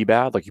also be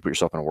bad. Like you put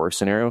yourself in a worse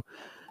scenario.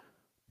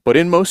 But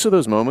in most of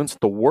those moments,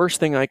 the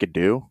worst thing I could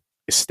do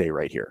is stay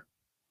right here.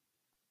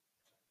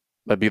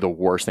 That'd be the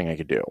worst thing I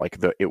could do. Like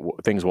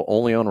things will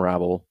only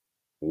unravel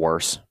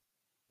worse,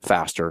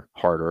 faster,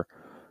 harder,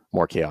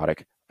 more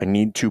chaotic. I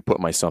need to put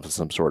myself in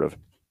some sort of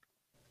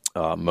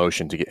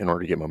motion in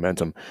order to get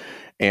momentum,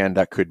 and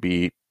that could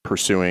be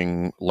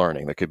pursuing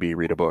learning. That could be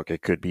read a book.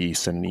 It could be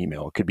send an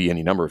email. It could be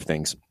any number of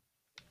things.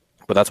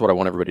 But that's what I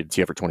want everybody to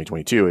see for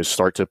 2022 is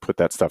start to put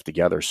that stuff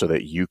together so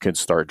that you can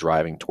start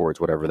driving towards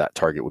whatever that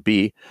target would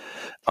be,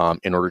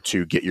 in order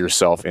to get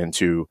yourself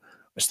into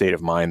a state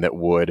of mind that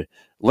would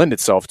lend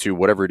itself to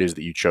whatever it is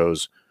that you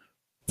chose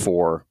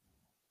for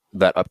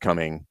that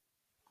upcoming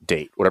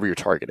date, whatever your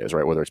target is,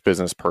 right? Whether it's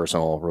business,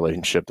 personal,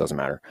 relationship, doesn't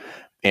matter.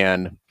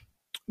 And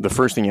the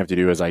first thing you have to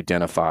do is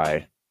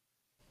identify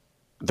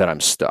that I'm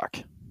stuck.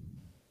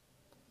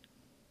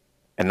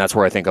 And that's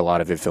where I think a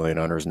lot of affiliate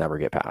owners never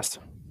get past.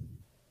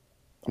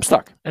 I'm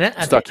stuck. I'm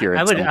stuck here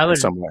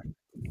somewhere.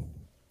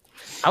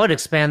 I would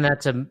expand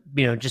that to,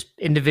 just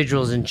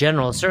individuals in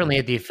general, certainly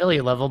at the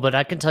affiliate level. But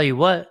I can tell you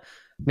what,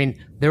 I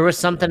mean, there was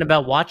something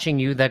about watching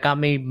you that got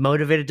me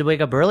motivated to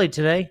wake up early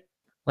today.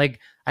 Like,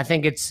 I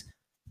think it's,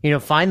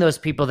 find those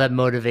people that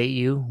motivate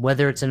you,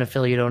 whether it's an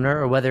affiliate owner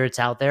or whether it's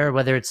out there, or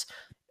whether it's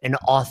an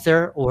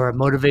author or a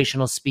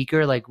motivational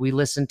speaker like we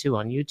listen to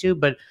on YouTube.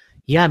 But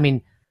yeah, I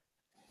mean,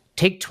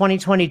 take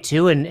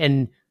 2022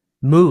 and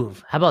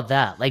move. How about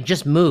that? Like,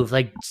 just move.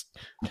 Like,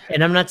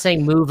 and I'm not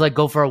saying move like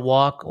go for a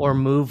walk or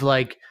move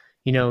like,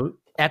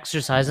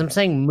 exercise. I'm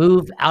saying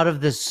move out of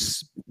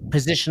this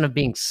position of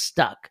being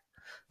stuck.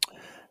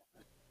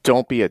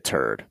 Don't be a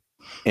turd.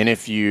 And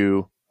if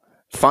you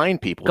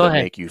find people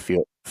make you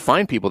feel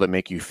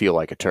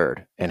like a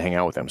turd and hang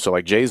out with them. So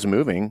like Jay's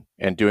moving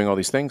and doing all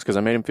these things because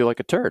I made him feel like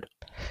a turd.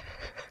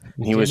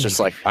 And he was just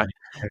like,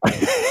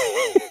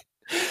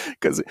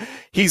 because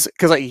he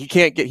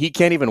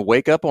can't even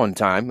wake up on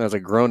time as a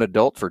grown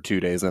adult for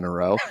 2 days in a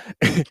row.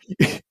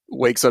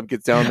 Wakes up,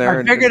 gets down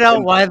there. I figured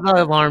out why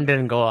the alarm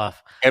didn't go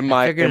off. And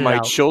my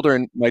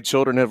children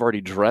have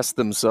already dressed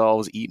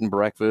themselves, eaten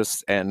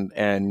breakfast,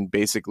 and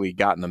basically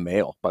gotten the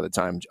mail by the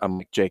time I'm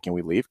like, Jay, can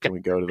we leave? Can we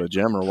go to the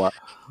gym or what?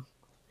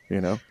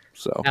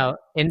 So now,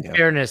 in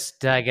fairness,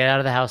 did I get out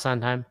of the house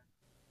on time?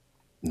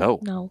 No.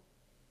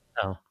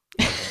 Oh.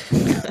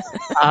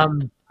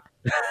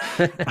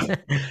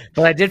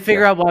 But I did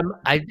figure out why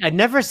I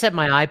never set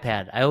my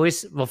iPad. I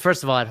always,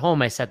 first of all, at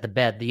home I set the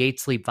bed, the 8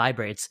 Sleep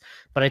vibrates,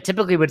 but I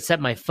typically would set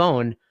my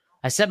phone.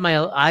 I set my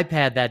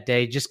iPad that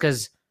day just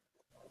because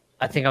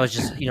I think I was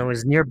just, it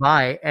was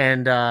nearby,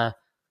 and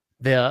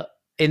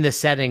in the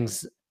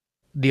settings,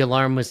 the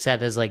alarm was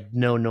set as like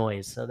no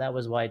noise, so that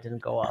was why it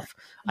didn't go off.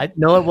 I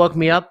know what woke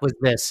me up was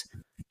this: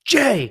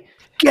 Jay,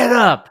 get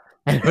up.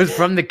 And it was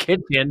from the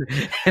kitchen,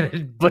 and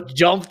it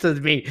jumped to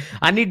me.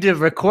 I need to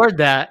record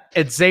that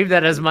and save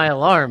that as my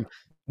alarm.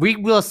 We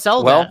will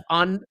sell that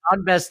on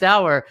Best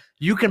Hour.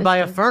 You can buy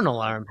a Fern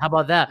alarm. How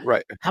about that?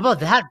 Right. How about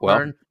that,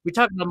 Fern? We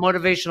talked about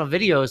motivational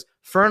videos,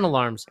 Fern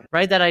alarms.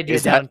 Write that idea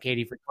down,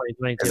 Katie, for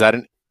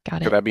 2022.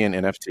 Could that be an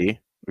NFT?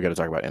 We got to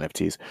talk about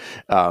NFTs.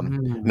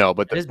 No,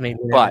 but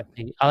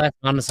I'll ask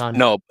Amazon.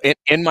 No,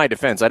 in my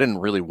defense, I didn't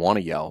really want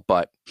to yell,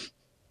 but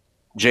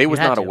Jay was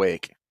not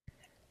awake.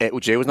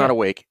 Jay was not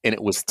awake, and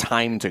it was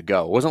time to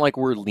go. It wasn't like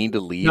we need to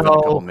leave in a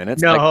couple of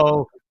minutes.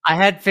 No, I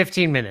had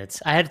 15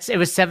 minutes. It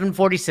was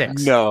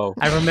 7:46. No,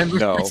 I remember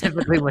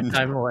specifically what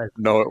time it was.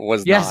 No, it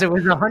was. Yes, it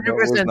was 100%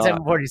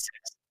 7:46.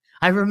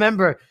 I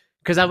remember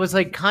because I was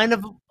like kind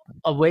of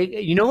awake.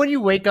 When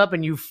you wake up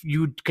and you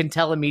can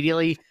tell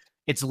immediately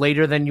it's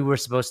later than you were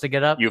supposed to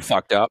get up. You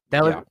fucked up.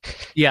 That was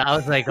I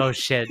was like, oh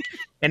shit.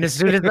 And as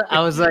soon as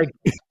I was like,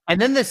 and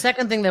then the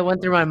second thing that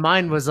went through my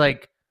mind was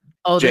like,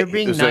 oh, they're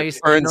being nice.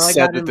 Fern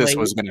said that this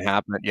was going to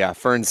happen. Yeah,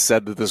 Fern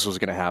said that this was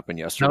going to happen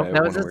yesterday. No,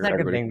 that was the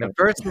second thing. The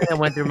first thing that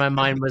went through my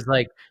mind was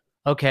like,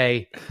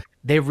 okay,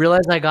 they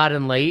realized I got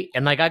in late,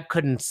 and like I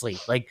couldn't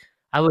sleep. Like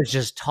I was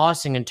just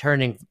tossing and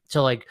turning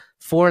till like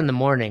 4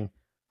 a.m.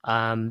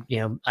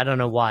 I don't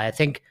know why. I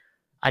think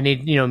I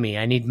need, me.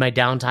 I need my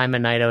downtime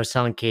at night. I was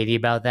telling Katie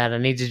about that. I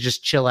need to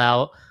just chill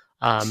out.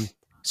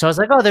 So I was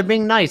like, oh, they're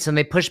being nice, and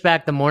they pushed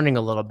back the morning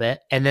a little bit.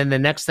 And then the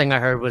next thing I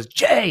heard was,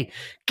 Jay,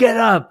 get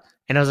up.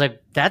 And I was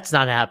like, that's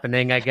not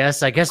happening, I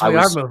guess. I guess we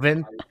are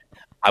moving.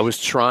 I was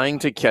trying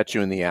to catch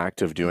you in the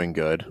act of doing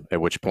good,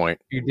 at which point...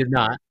 You did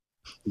not.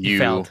 You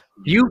failed.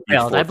 You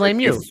failed. I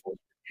blame you.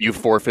 You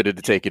forfeited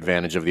to take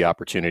advantage of the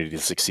opportunity to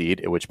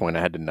succeed, at which point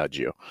I had to nudge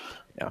you.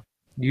 Yeah.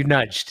 You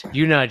nudged.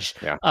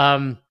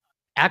 Yeah.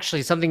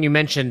 Actually, something you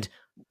mentioned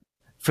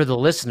for the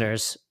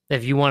listeners,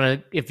 if you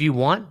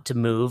want to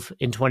move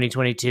in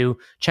 2022,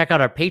 check out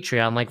our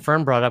Patreon, like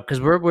Fern brought up,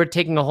 because we're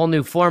taking a whole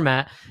new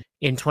format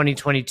in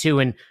 2022,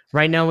 and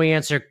right now we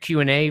answer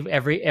Q&A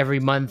every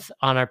month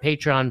on our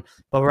Patreon,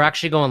 but we're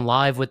actually going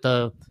live with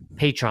the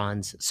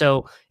patrons.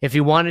 So if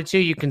you wanted to,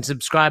 you can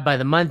subscribe by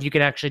the month. You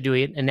could actually do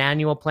an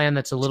annual plan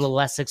that's a little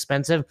less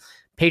expensive.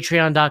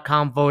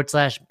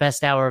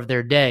 Patreon.com/best hour of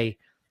their day.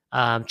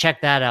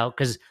 Check that out,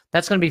 because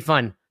that's going to be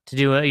fun to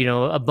do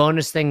a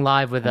bonus thing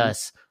live with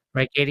us.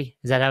 Right, Katie?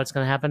 Is that how it's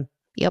going to happen?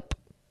 Yep.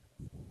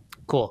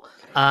 Cool.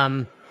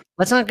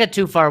 let's not get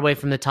too far away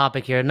from the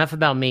topic here. Enough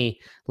about me.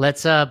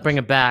 Let's bring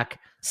it back.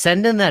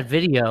 Send in that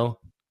video.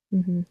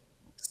 Mm-hmm.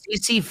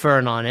 CC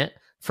Fern on it.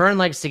 Fern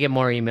likes to get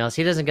more emails.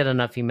 He doesn't get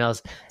enough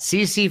emails.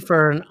 CC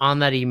Fern on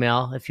that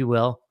email, if you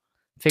will.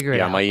 Figure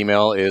it out. Yeah, my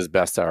email is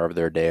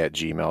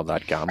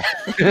besthouroftheirday@gmail.com.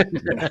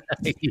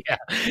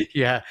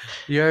 Yeah.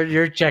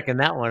 You're checking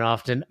that one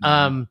often.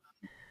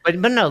 But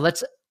no,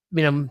 let's,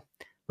 we don't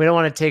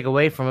want to take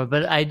away from it,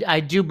 but I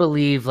do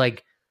believe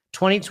like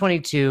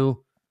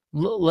 2022,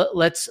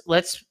 let's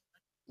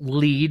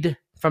lead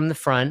from the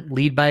front,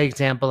 lead by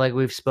example, like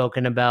we've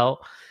spoken about.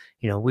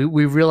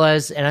 We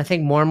realize, and I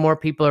think more and more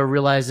people are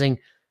realizing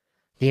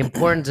the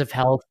importance of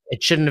health.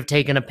 It shouldn't have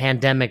taken a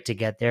pandemic to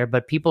get there,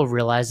 but people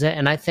realize it.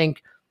 And I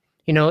think,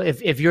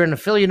 if you're an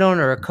affiliate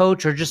owner or a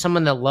coach or just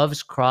someone that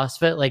loves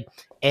CrossFit, like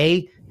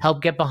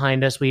help get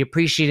behind us. We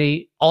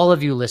appreciate all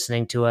of you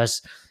listening to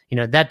us.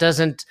 That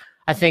doesn't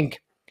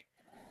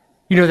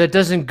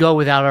go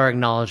without our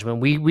acknowledgement.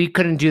 We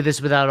couldn't do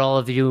this without all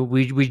of you.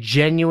 We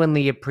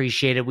genuinely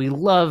appreciate it. We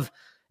love,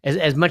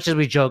 as much as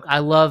we joke, I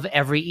love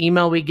every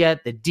email we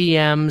get, the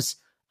DMs,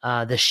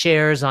 the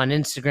shares on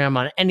Instagram,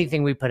 on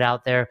anything we put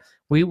out there.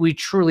 We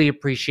truly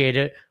appreciate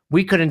it.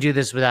 We couldn't do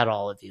this without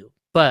all of you.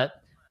 But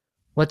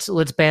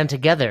let's band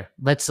together.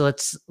 Let's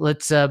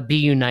be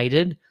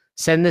united.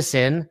 Send this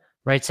in,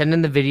 right? Send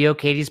in the video.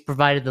 Katie's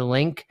provided the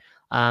link.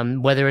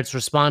 Whether it's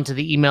respond to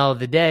the email of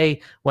the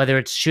day, whether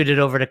it's shoot it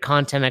over to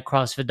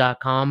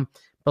content@crossfit.com.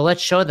 But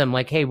let's show them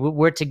like, hey,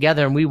 we're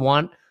together and we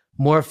want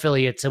more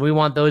affiliates and we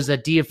want those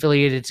that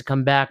de-affiliated to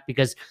come back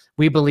because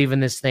we believe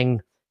in this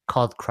thing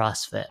called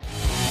CrossFit.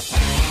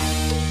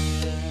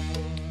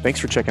 Thanks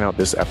for checking out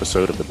this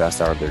episode of the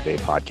Best Hour of Their Day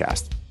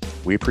podcast.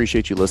 We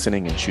appreciate you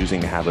listening and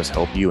choosing to have us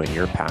help you in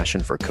your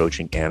passion for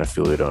coaching and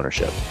affiliate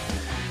ownership.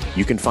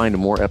 You can find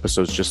more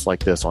episodes just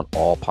like this on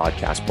all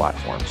podcast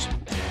platforms.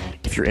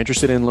 If you're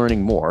interested in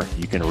learning more,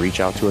 you can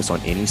reach out to us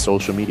on any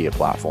social media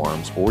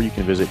platforms, or you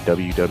can visit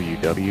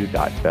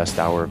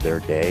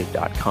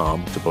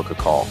www.besthouroftheirday.com to book a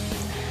call.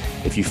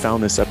 If you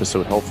found this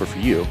episode helpful for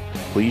you,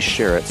 please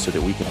share it so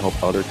that we can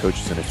help other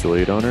coaches and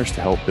affiliate owners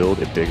to help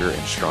build a bigger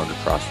and stronger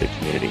CrossFit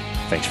community.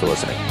 Thanks for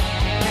listening.